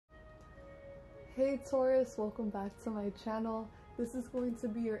Hey Taurus, welcome back to my channel. This is going to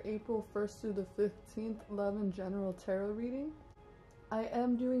be your April 1st through the 15th love and general tarot reading. I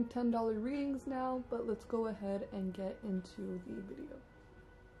am doing $10 readings now, but let's go ahead and get into the video.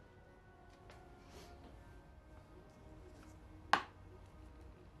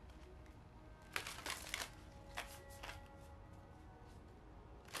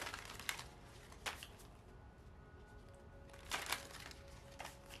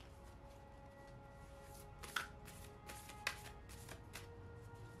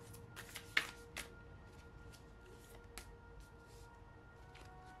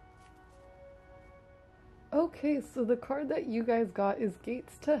 Okay, so the card that you guys got is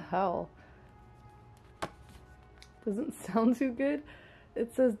Gates to Hell. Doesn't sound too good.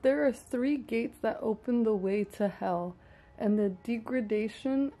 It says there are 3 gates that open the way to hell and the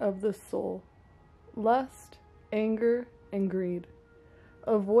degradation of the soul: lust, anger, and greed.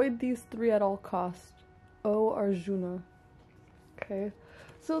 Avoid these 3 at all costs, O Arjuna. Okay,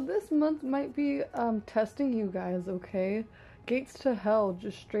 so this month might be testing you guys, okay? Gates to hell,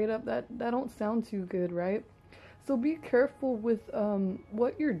 just straight up, that don't sound too good, right? So be careful with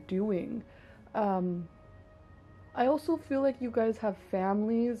what you're doing. I also feel like you guys have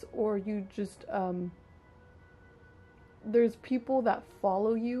families, or you just there's people that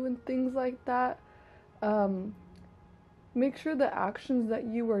follow you and things like that. Make sure the actions that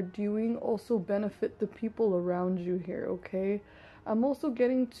you are doing also benefit the people around you here, okay? I'm also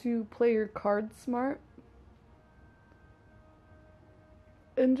getting to play your cards smart.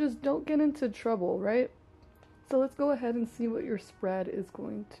 And just don't get into trouble, right? So let's go ahead and see what your spread is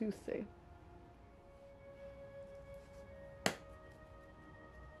going to say.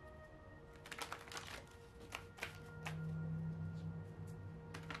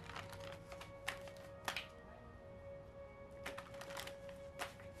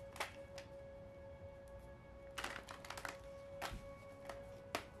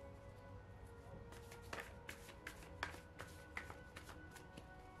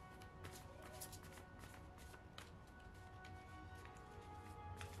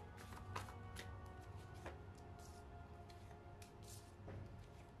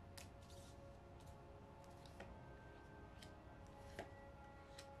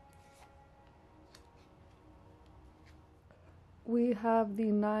 We have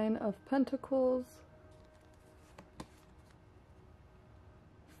the 9 of Pentacles,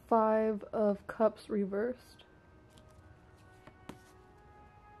 5 of Cups reversed,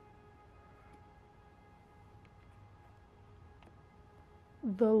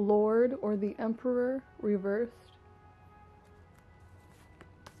 the Lord or the Emperor reversed,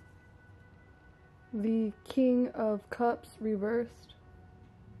 the King of Cups reversed,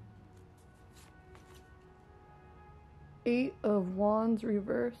 8 of Wands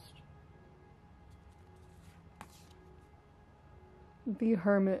reversed, the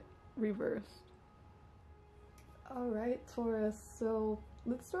Hermit reversed. Alright, Taurus, so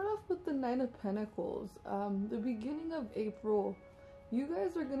let's start off with the 9 of Pentacles. The beginning of April, you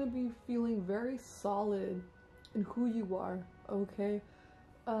guys are going to be feeling very solid in who you are, okay?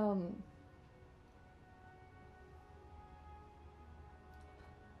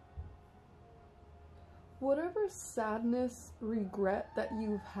 Whatever sadness, regret that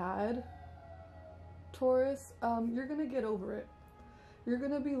you've had, Taurus, you're going to get over it. You're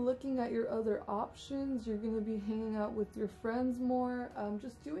going to be looking at your other options. You're going to be hanging out with your friends more,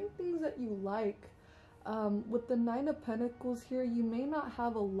 just doing things that you like. With the 9 of Pentacles here, you may not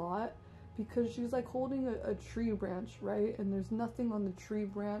have a lot because she's like holding a tree branch, right? And there's nothing on the tree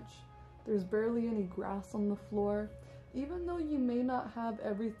branch. There's barely any grass on the floor. Even though you may not have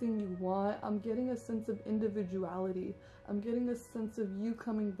everything you want, I'm getting a sense of individuality. I'm getting a sense of you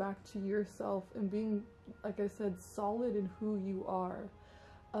coming back to yourself and being, like I said, solid in who you are.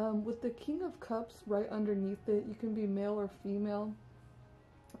 With the King of Cups right underneath it, you can be male or female.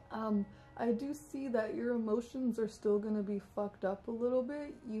 I do see that your emotions are still going to be fucked up a little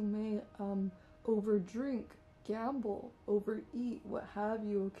bit. You may overdrink, gamble, overeat, what have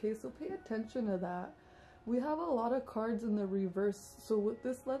you, okay? So pay attention to that. We have a lot of cards in the reverse, so what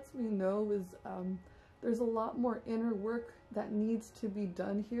this lets me know is there's a lot more inner work that needs to be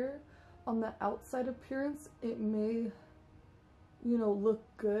done here. On the outside appearance, it may, you know, look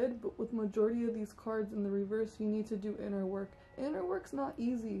good, but with majority of these cards in the reverse, you need to do inner work. Inner work's not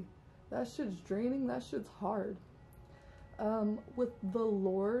easy. That shit's draining, that shit's hard. With the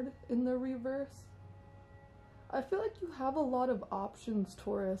Lord in the reverse, I feel like you have a lot of options,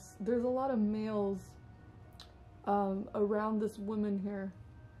 Taurus. There's a lot of males around this woman here.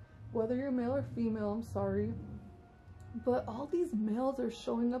 Whether you're male or female, I'm sorry. But all these males are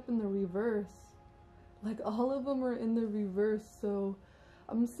showing up in the reverse. Like all of them are in the reverse. So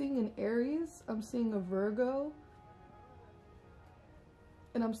I'm seeing an Aries, I'm seeing a Virgo,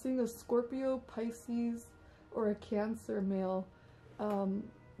 and I'm seeing a Scorpio, Pisces, or a Cancer male.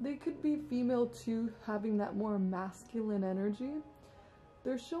 They could be female too, having that more masculine energy.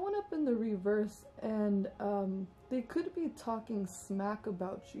 They're showing up in the reverse, and they could be talking smack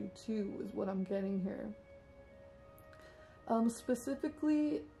about you too, is what I'm getting here.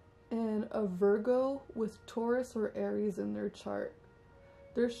 Specifically in a Virgo with Taurus or Aries in their chart.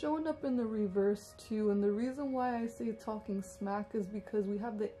 They're showing up in the reverse too, and the reason why I say talking smack is because we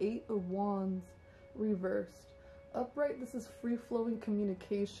have the 8 of Wands reversed. Upright, this is free-flowing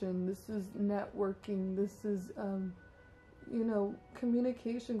communication, this is networking, this is, you know,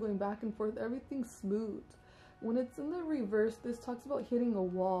 communication going back and forth, everything's smooth. When it's in the reverse, this talks about hitting a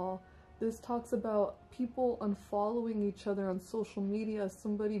wall. This talks about people unfollowing each other on social media,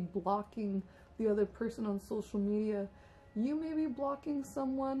 somebody blocking the other person on social media. You may be blocking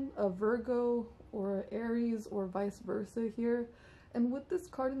someone, a Virgo or an Aries or vice versa here. And with this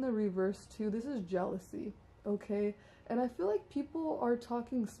card in the reverse too, this is jealousy, okay? And I feel like people are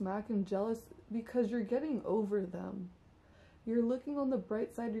talking smack and jealous because you're getting over them. You're looking on the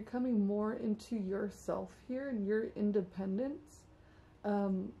bright side, you're coming more into yourself here and your independence.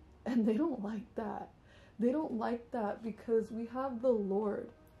 And they don't like that. They don't like that because we have the Lord,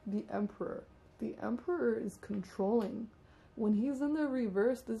 the Emperor. The Emperor is controlling. When he's in the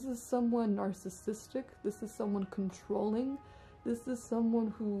reverse, this is someone narcissistic. This is someone controlling. This is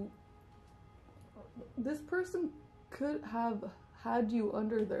someone who... This person could have had you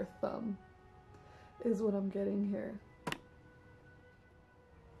under their thumb, is what I'm getting here.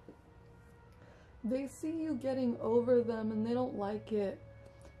 They see you getting over them and they don't like it.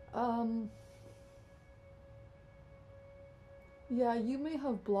 Yeah, you may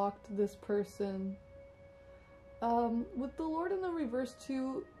have blocked this person. With the Lord in the reverse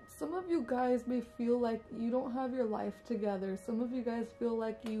too, some of you guys may feel like you don't have your life together. Some of you guys feel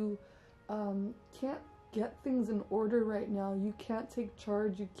like you can't get things in order right now. You can't take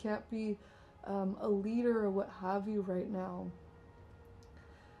charge. You can't be a leader or what have you right now.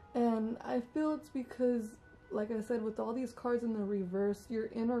 And I feel it's because, like I said, with all these cards in the reverse, your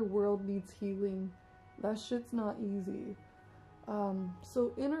inner world needs healing. That shit's not easy.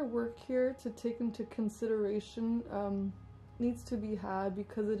 So inner work here to take into consideration needs to be had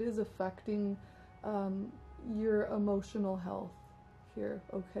because it is affecting your emotional health here,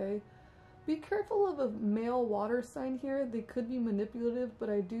 okay? Be careful of a male water sign here. They could be manipulative, but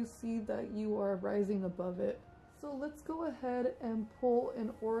I do see that you are rising above it. So let's go ahead and pull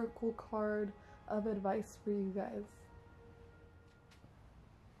an oracle card of advice for you guys.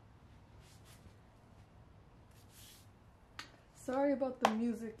 Sorry about the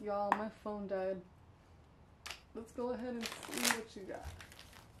music, y'all. My phone died. Let's go ahead and see what you got.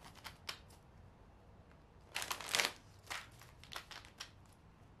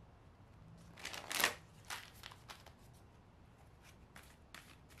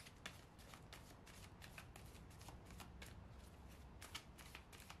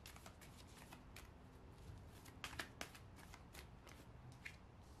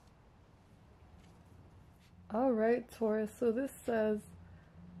 Alright, Taurus, so this says,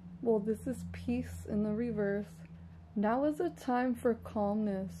 well, this is peace in the reverse. Now is a time for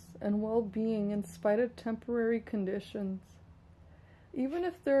calmness and well-being in spite of temporary conditions. Even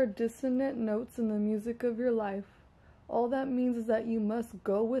if there are dissonant notes in the music of your life, all that means is that you must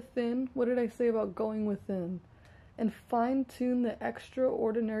go within, what did I say about going within, and fine-tune the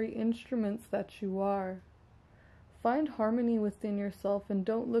extraordinary instruments that you are. Find harmony within yourself and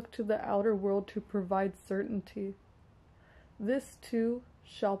don't look to the outer world to provide certainty. This too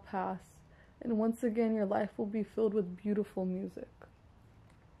shall pass, and once again your life will be filled with beautiful music.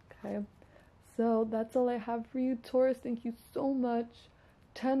 Okay, so that's all I have for you, Taurus. Thank you so much.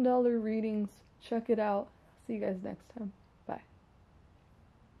 $10 readings. Check it out. See you guys next time. Bye.